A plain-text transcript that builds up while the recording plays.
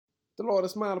The Lord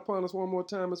has smiled upon us one more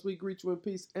time as we greet you in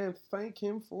peace and thank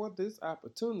Him for this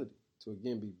opportunity to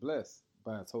again be blessed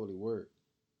by His holy word.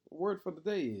 The word for the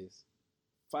day is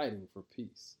fighting for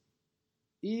peace.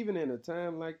 Even in a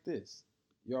time like this,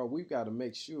 y'all, we've got to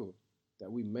make sure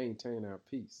that we maintain our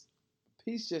peace.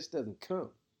 Peace just doesn't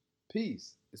come.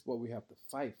 Peace is what we have to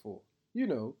fight for. You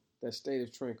know, that state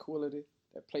of tranquility,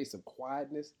 that place of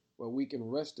quietness where we can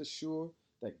rest assured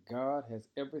that God has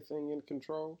everything in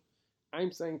control.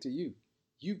 I'm saying to you,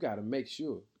 you've got to make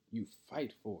sure you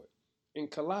fight for it. In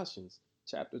Colossians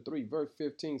chapter 3, verse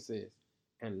 15 says,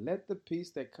 and let the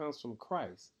peace that comes from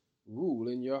Christ rule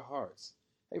in your hearts.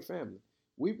 Hey family,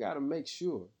 we've got to make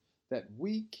sure that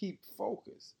we keep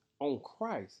focused on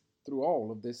Christ through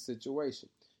all of this situation.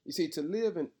 You see, to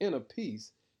live in inner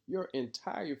peace, your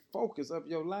entire focus of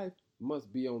your life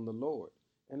must be on the Lord.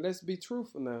 And let's be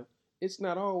truthful now, it's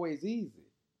not always easy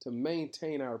to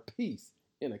maintain our peace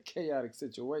in a chaotic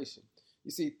situation.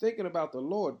 You see, thinking about the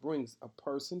Lord brings a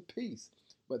person peace,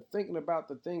 but thinking about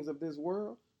the things of this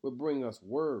world will bring us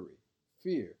worry,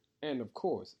 fear, and of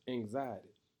course, anxiety.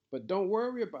 But don't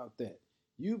worry about that.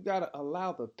 You've got to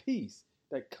allow the peace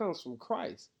that comes from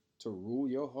Christ to rule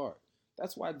your heart.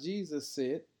 That's why Jesus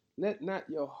said, let not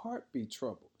your heart be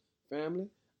troubled. Family,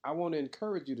 I want to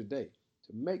encourage you today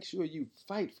to make sure you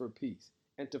fight for peace.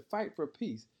 And to fight for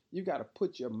peace, you got to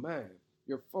put your mind,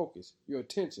 your focus, your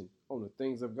attention on the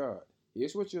things of God.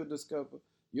 Here's what you'll discover.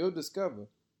 You'll discover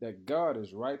that God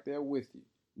is right there with you.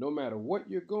 No matter what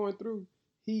you're going through,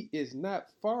 He is not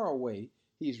far away.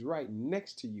 He's right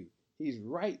next to you. He's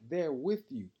right there with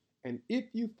you. And if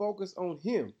you focus on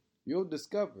Him, you'll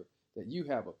discover that you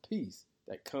have a peace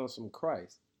that comes from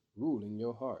Christ ruling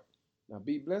your heart. Now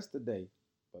be blessed today,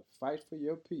 but fight for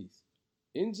your peace.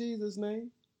 In Jesus'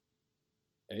 name,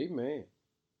 amen.